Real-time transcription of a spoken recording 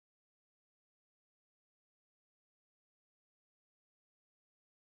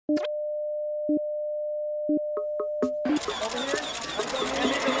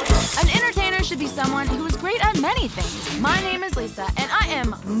there should be someone who is great at many things. My name is Lisa, and I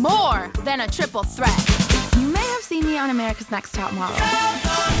am more than a triple threat. You may have seen me on America's Next Top Model.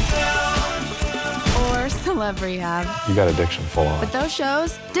 Or Celeb Rehab. You got addiction full on. But those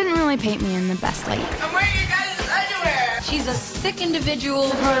shows didn't really paint me in the best light. I'm wearing your guys' underwear. She's a sick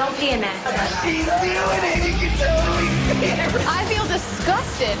individual. Don't be an actor. She's doing it. You can totally see it. I feel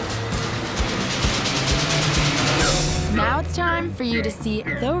disgusted. Now it's time for you to see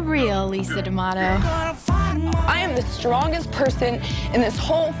the real Lisa D'Amato. I am the strongest person in this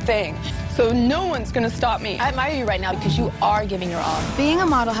whole thing, so no one's gonna stop me. I admire you right now because you are giving your all. Being a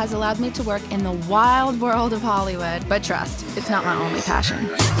model has allowed me to work in the wild world of Hollywood, but trust, it's not my only passion.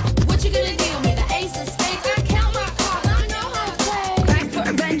 What you gonna do with the ace of spades? I count my cards, I know how to play. Back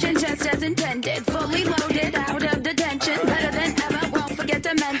for vengeance just as intended. Fully loaded, out of detention. Better than ever, won't forget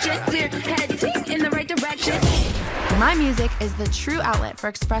to mention. Clear head, think in the right direction. My music is the true outlet for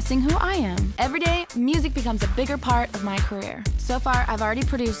expressing who I am. Every day, music becomes a bigger part of my career. So far, I've already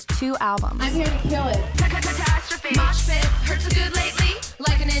produced 2 albums. I'm here to kill it. Catastrophe. Mosh pit, hurt so good lately.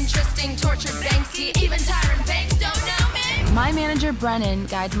 Like an interesting tortured Banksy. Even Tyron Banks don't know me. My manager, Brennan,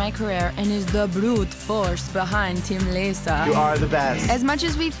 guides my career and is the brute force behind Team Lisa. You are the best. As much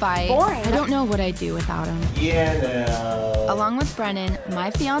as we fight, Boring. I don't know what I'd do without him. Yeah, no. Along with Brennan,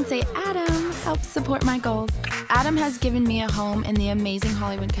 my fiance Adam helps support my goals. Adam has given me a home in the amazing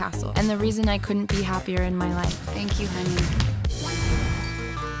Hollywood Castle, and the reason I couldn't be happier in my life. Thank you, honey.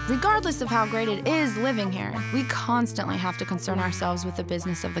 Regardless of how great it is living here, we constantly have to concern ourselves with the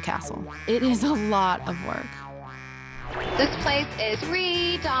business of the castle. It is a lot of work. This place is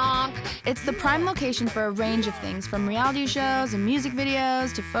redonk. It's the prime location for a range of things, from reality shows and music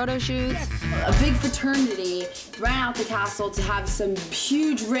videos to photo shoots. A big fraternity ran out the castle to have some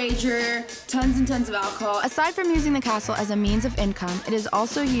huge rager, tons and tons of alcohol. Aside from using the castle as a means of income, it is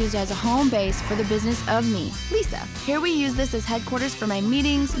also used as a home base for the business of me, Lisa. Here we use this as headquarters for my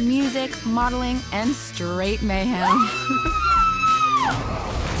meetings, music, modeling, and straight mayhem.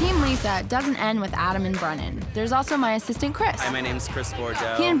 Team Lisa doesn't end with Adam and Brennan. There's also my assistant, Chris. Hi, my name's Chris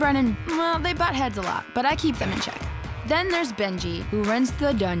Bordeaux. He and Brennan, well, they butt heads a lot, but I keep them in check. Then there's Benji, who runs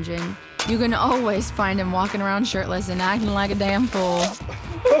the dungeon. You can always find him walking around shirtless and acting like a damn fool.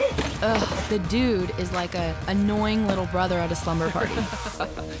 Ugh, the dude is like a annoying little brother at a slumber party.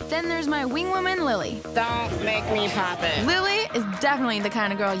 Then there's my wingwoman, Lily. Don't make me pop it. Lily is definitely the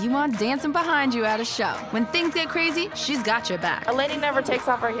kind of girl you want dancing behind you at a show. When things get crazy, she's got your back. A lady never takes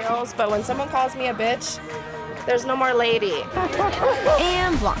off her heels, but when someone calls me a bitch, there's no more lady.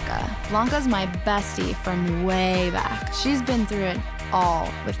 And Blanca. Blanca's my bestie from way back. She's been through it all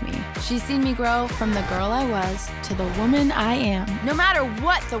with me. She's seen me grow from the girl I was to the woman I am. No matter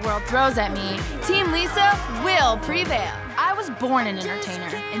what the world throws at me, Team Lisa will prevail. I was born an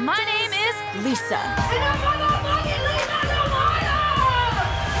entertainer, and my name is Lisa.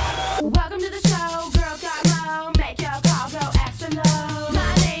 Welcome to the show, girls got low. Make your call go extra low.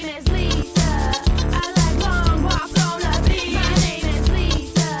 My name is Lisa. I like long walks on the beach. My name is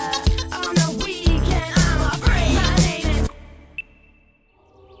Lisa. On the weekend, I'm a freak. My name is.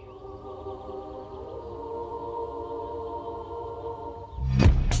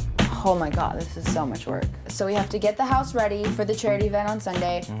 Oh my God, this is so much work. So we have to get the house ready for the charity event on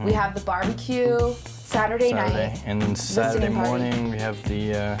Sunday. We have the barbecue Saturday night. And then Saturday listening party. morning, we have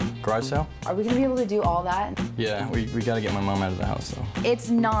the garage sale. Are we gonna be able to do all that? Yeah, we got to get my mom out of the house, though. It's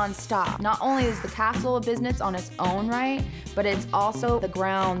non-stop. Not only is the castle a business on its own right, but it's also the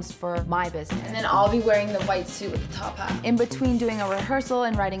grounds for my business. And then I'll be wearing the white suit with the top hat. In between doing a rehearsal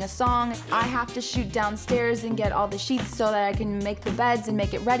and writing a song, I have to shoot downstairs and get all the sheets so that I can make the beds and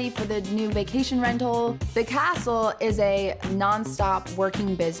make it ready for the new vacation rental. The castle is a non-stop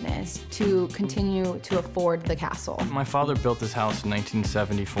working business to continue to afford the castle. My father built this house in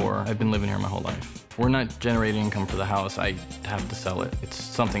 1974. I've been living here my whole life. If we're not generating income for the house, I have to sell it. It's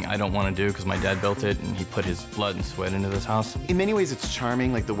something I don't want to do because my dad built it and he put his blood and sweat into this house. In many ways, it's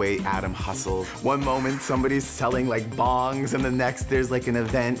charming, like the way Adam hustles. One moment, somebody's selling like bongs, and the next there's like an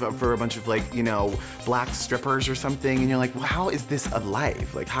event for a bunch of like, you know, black strippers or something, and you're like, well, how is this a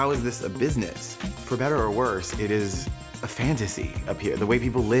life? Like, how is this a business? For better or worse, it is a fantasy up here. The way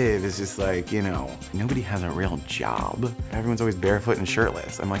people live is just like, you know, nobody has a real job. Everyone's always barefoot and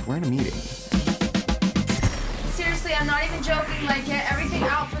shirtless. I'm like, we're in a meeting. Seriously, I'm not even joking. Like, get everything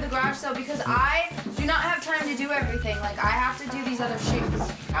out for the garage sale because I do not have time to do everything. Like, I have to do these other shoots.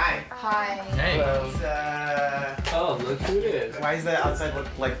 Hi. Hi. Hey. Oh, look who it is. Why does the outside look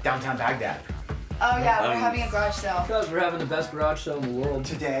like downtown Baghdad? Oh yeah, we're having a garage sale. Because we're having the best garage sale in the world.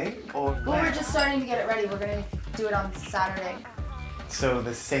 Today? Or Well, we're just starting to get it ready. We're gonna do it on Saturday. So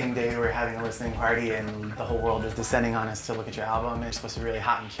the same day we're having a listening party and the whole world is descending on us to look at your album, and it's supposed to be really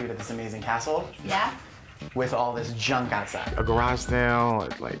hot and cute at this amazing castle. Yeah? With all this junk outside. A garage sale,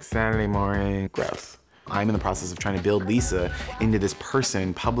 like Saturday morning. Gross. I'm in the process of trying to build Lisa into this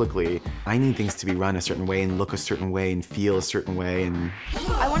person publicly. I need things to be run a certain way and look a certain way and feel a certain way. And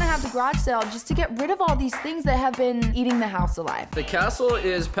I want to have the garage sale just to get rid of all these things that have been eating the house alive. The castle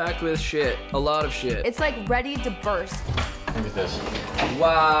is packed with shit, a lot of shit. It's like ready to burst. Look at this.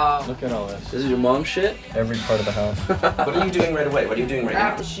 Wow. Look at all this. This is your mom's shit? Every part of the house. What are you doing right away? What are you doing right I now?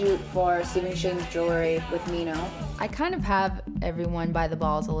 have to shoot for Stephen Shane's jewelry with Mino. I kind of have everyone by the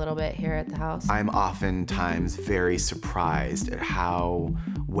balls a little bit here at the house. I'm oftentimes very surprised at how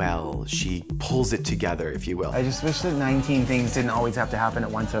well she pulls it together, if you will. I just wish that 19 things didn't always have to happen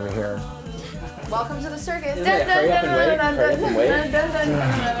at once over here. Welcome to the circus. Hurry up and wait. Hurry up and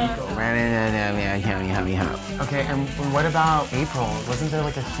wait. Okay, and what about April? Wasn't there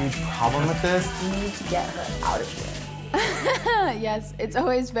like a huge problem with this? We need to get her out of here. Yes, it's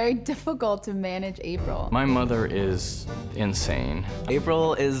always very difficult to manage April. My mother is insane.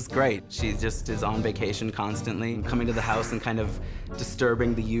 April is great. She just is on vacation constantly, coming to the house and kind of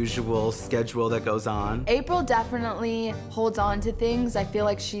disturbing the usual schedule that goes on. April definitely holds on to things. I feel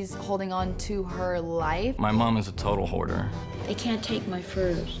like she's holding on to her life. My mom is a total hoarder. They can't take my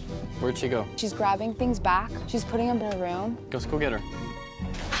furs. Where'd she go? She's grabbing things back. She's putting them in her room. Let's go get her.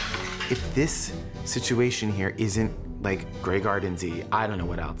 If this situation here isn't like Grey Gardens-y, I don't know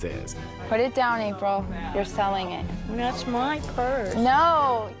what else is. Put it down, April. You're selling it. That's my purse.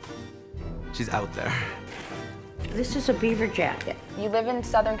 No! She's out there. This is a beaver jacket. You live in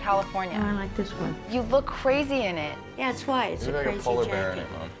Southern California. I like this one. You look crazy in it. Yeah, that's why. It's a Like crazy a polar jacket. bear in it,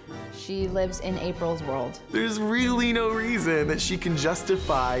 Mom. She lives in April's world. There's really no reason that she can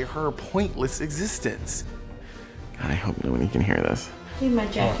justify her pointless existence. God, I hope nobody can hear this. Leave my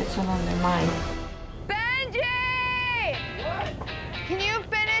jackets on their mind. Benji! Can you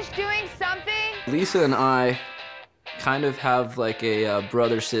finish doing something? Lisa and I kind of have like a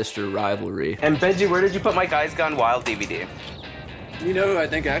brother-sister rivalry. And Benji, where did you put my Guys Gone Wild DVD? You know who I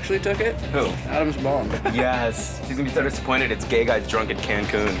think actually took it? Who? Adam's mom. Yes. She's gonna be so disappointed. It's Gay Guys Drunk in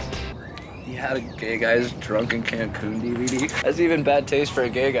Cancun. He had a Gay Guys Drunk in Cancun DVD. That's even bad taste for a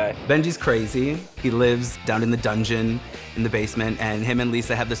gay guy. Benji's crazy. He lives down in the dungeon in the basement, and him and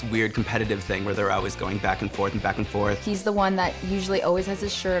Lisa have this weird competitive thing where they're always going back and forth and back and forth. He's the one that usually always has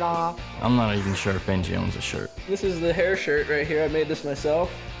his shirt off. I'm not even sure if Benji owns a shirt. This is the hair shirt right here. I made this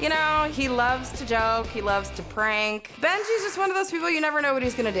myself. You know, he loves to joke, he loves to prank. Benji's just one of those people you never know what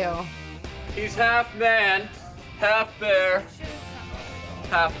he's gonna do. He's half man, half bear,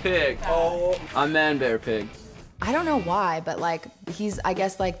 half pig. Oh, I'm man bear pig. I don't know why, but like he's, I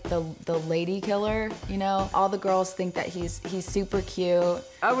guess, like the lady killer. You know, all the girls think that he's super cute.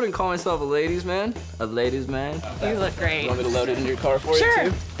 I wouldn't call myself a ladies man. A ladies man. You look great. You want me to load it in your car for you Sure,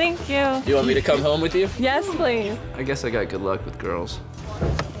 too? thank you. Do you want me to come home with you? Yes, please. I guess I got good luck with girls.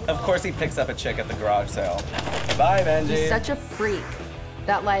 Of course he picks up a chick at the garage sale. Bye, Benji. He's such a freak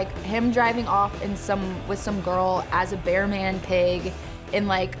that like him driving off in with some girl as a bear man pig in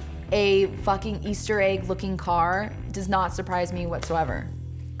like a fucking Easter egg looking car does not surprise me whatsoever.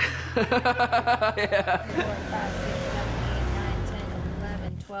 Yeah.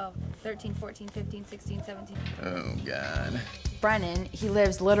 12, 13, 14, 15, 16, 17. Oh, God. Brennan, he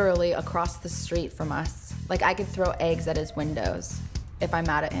lives literally across the street from us. Like I could throw eggs at his windows if I'm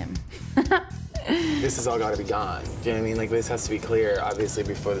mad at him. This has all got to be gone. Do you know what I mean? Like, this has to be clear, obviously,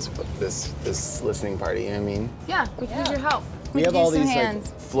 before this listening party, you know what I mean? Yeah, we can use your help. We have could all use some these hands.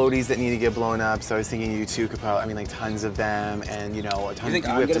 like floaties that need to get blown up, so I was thinking you two could probably, I mean, like tons of them, and you know, a ton You think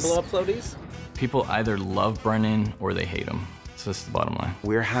of I'm gonna blow up floaties? People either love Brennan or they hate him. So this is the bottom line.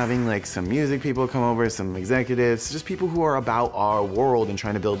 We're having like some music people come over, some executives, just people who are about our world and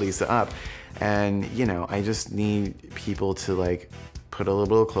trying to build Lisa up. And you know, I just need people to like put a little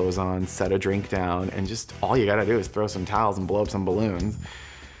bit of clothes on, set a drink down, and just all you gotta do is throw some towels and blow up some balloons.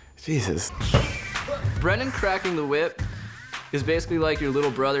 Jesus. Brennan cracking the whip is basically like your little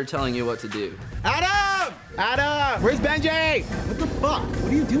brother telling you what to do. Adam! Adam! Where's Benji? What the fuck?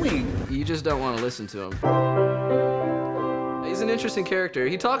 What are you doing? You just don't want to listen to him. He's an interesting character.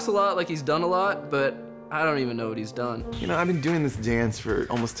 He talks a lot like he's done a lot, but I don't even know what he's done. You know, I've been doing this dance for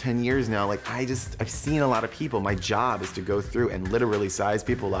almost 10 years now. Like, I've seen a lot of people. My job is to go through and literally size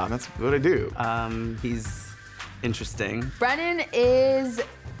people up. That's what I do. He's interesting. Brennan is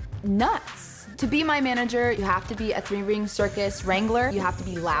nuts. To be my manager, you have to be a 3-ring circus wrangler. You have to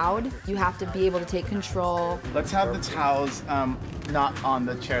be loud. You have to be able to take control. Let's have the towels not on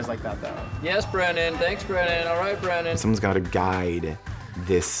the chairs like that, though. Yes, Brennan. Thanks, Brennan. All right, Brennan. Someone's got to guide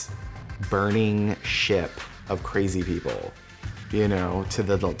this burning ship of crazy people, you know,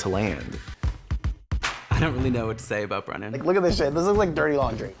 to land. I don't really know what to say about Brennan. Like, look at this shit. This looks like dirty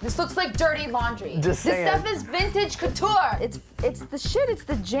laundry. This looks like dirty laundry. Just saying. This stuff is vintage couture. It's the shit, it's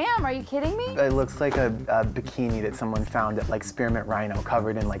the jam. Are you kidding me? It looks like a bikini that someone found at like Spearmint Rhino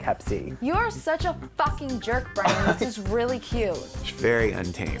covered in like Hep C. You are such a fucking jerk, Brennan. This is really cute. It's very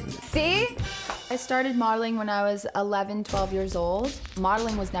untamed. See? I started modeling when I was 11, 12 years old.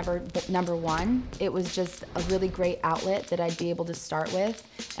 Modeling was never number one. It was just a really great outlet that I'd be able to start with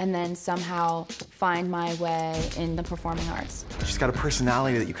and then somehow find my way in the performing arts. She's got a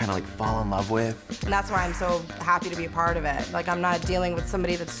personality that you kind of like fall in love with. And that's why I'm so happy to be a part of it. Like, I'm not dealing with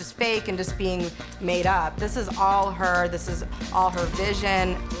somebody that's just fake and just being made up. This is all her. This is all her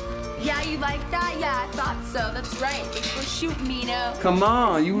vision. Yeah, you like that? Yeah, I thought so. That's right. Let's go shoot, Mino. Come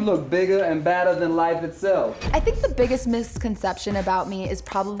on, you look bigger and badder than life itself. I think the biggest misconception about me is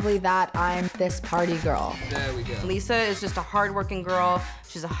probably that I'm this party girl. There we go. Lisa is just a hardworking girl.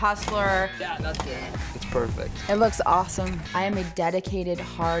 She's a hustler. Yeah, that's good. It's perfect. It looks awesome. I am a dedicated,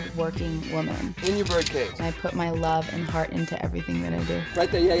 hardworking woman. In your birdcage. I put my love and heart into everything that I do.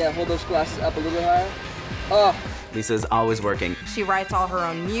 Right there, yeah. Hold those glasses up a little bit higher. Oh. Lisa's always working. She writes all her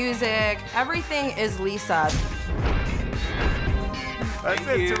own music. Everything is Lisa. That's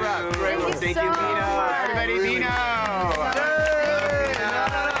it, to wrap. Thank you, Vino. Everybody, Vino.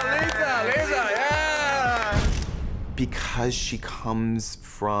 Because she comes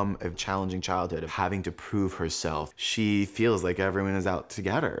from a challenging childhood of having to prove herself, she feels like everyone is out to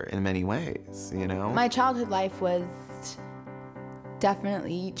get her in many ways, you know? My childhood life was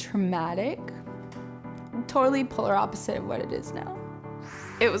definitely traumatic. Totally polar opposite of what it is now.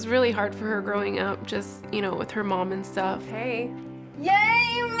 It was really hard for her growing up, just, you know, with her mom and stuff. Hey.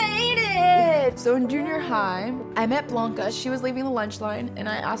 Yay, you made it! So in junior high, I met Blanca. She was leaving the lunch line, and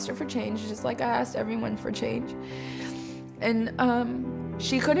I asked her for change, just like I asked everyone for change. And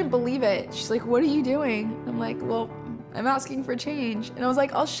she couldn't believe it. She's like, what are you doing? I'm like, well, I'm asking for change. And I was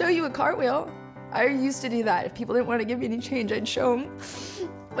like, I'll show you a cartwheel. I used to do that. If people didn't want to give me any change, I'd show them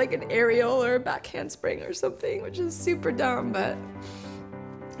like an aerial or a back handspring or something, which is super dumb, but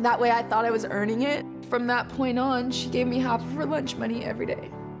that way I thought I was earning it. From that point on, she gave me half of her lunch money every day.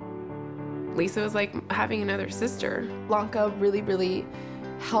 Lisa was like having another sister. Blanca really, really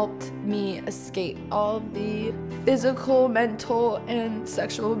helped me escape all of the physical, mental, and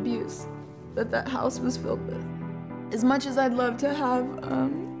sexual abuse that that house was filled with. As much as I'd love to have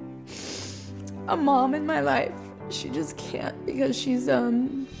a mom in my life, she just can't because she's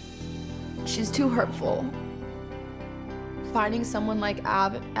too hurtful. Finding someone like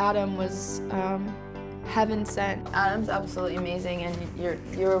Adam was heaven sent. Adam's absolutely amazing, and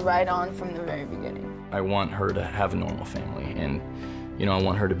you're right on from the very beginning. I want her to have a normal family, and you know, I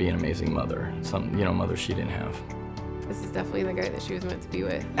want her to be an amazing mother, mother she didn't have. This is definitely the guy that she was meant to be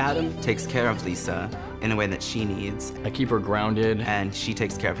with. Adam takes care of Lisa in a way that she needs. I keep her grounded. And she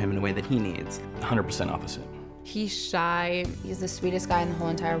takes care of him in a way that he needs. 100% opposite. He's shy. He's the sweetest guy in the whole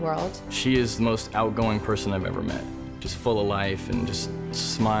entire world. She is the most outgoing person I've ever met. Just full of life and just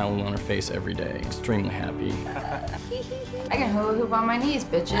smile on her face every day. Extremely happy. I can hula hoop on my knees,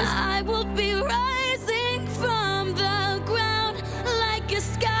 bitches. I will be rising from the ground like a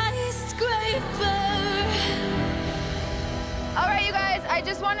skyscraper. All right, you guys, I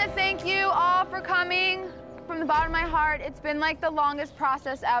just want to thank you all for coming. From the bottom of my heart, it's been like the longest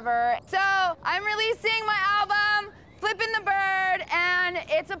process ever. So I'm releasing my album, Flippin' the Bird, and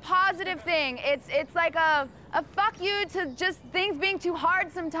it's a positive thing. It's like a fuck you to just things being too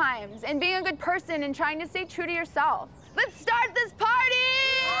hard sometimes and being a good person and trying to stay true to yourself. Let's start this party!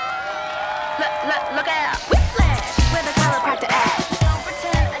 Look out! Whiplash! Where the chiropractor at? Don't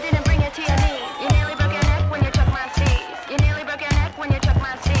pretend I didn't bring you to your knees. You nearly broke your neck when you took my seat. You nearly broke your neck when you took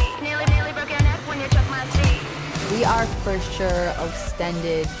my seat. Nearly broke your neck when you took my seat. We are for sure a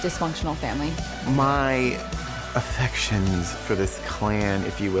extended dysfunctional family. My affections for this clan,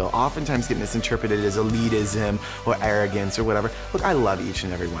 if you will, oftentimes get misinterpreted as elitism or arrogance or whatever. Look, I love each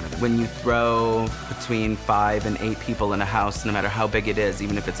and every one of them. When you throw between 5 and 8 people in a house, no matter how big it is,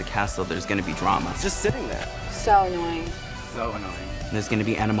 even if it's a castle, there's gonna be drama. It's just sitting there. So annoying. So annoying. There's gonna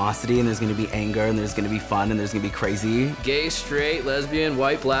be animosity, and there's gonna be anger, and there's gonna be fun, and there's gonna be crazy. Gay, straight, lesbian,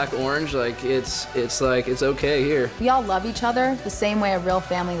 white, black, orange, like it's okay here. We all love each other the same way a real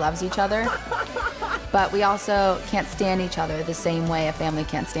family loves each other. but we also can't stand each other the same way a family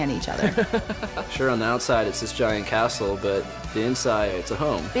can't stand each other. Sure, on the outside it's this giant castle, but the inside it's a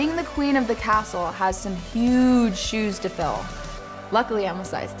home. Being the queen of the castle has some huge shoes to fill. Luckily, I'm a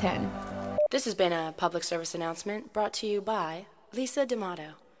size 10. This has been a public service announcement brought to you by Lisa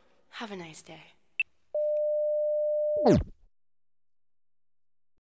D'Amato. Have a nice day.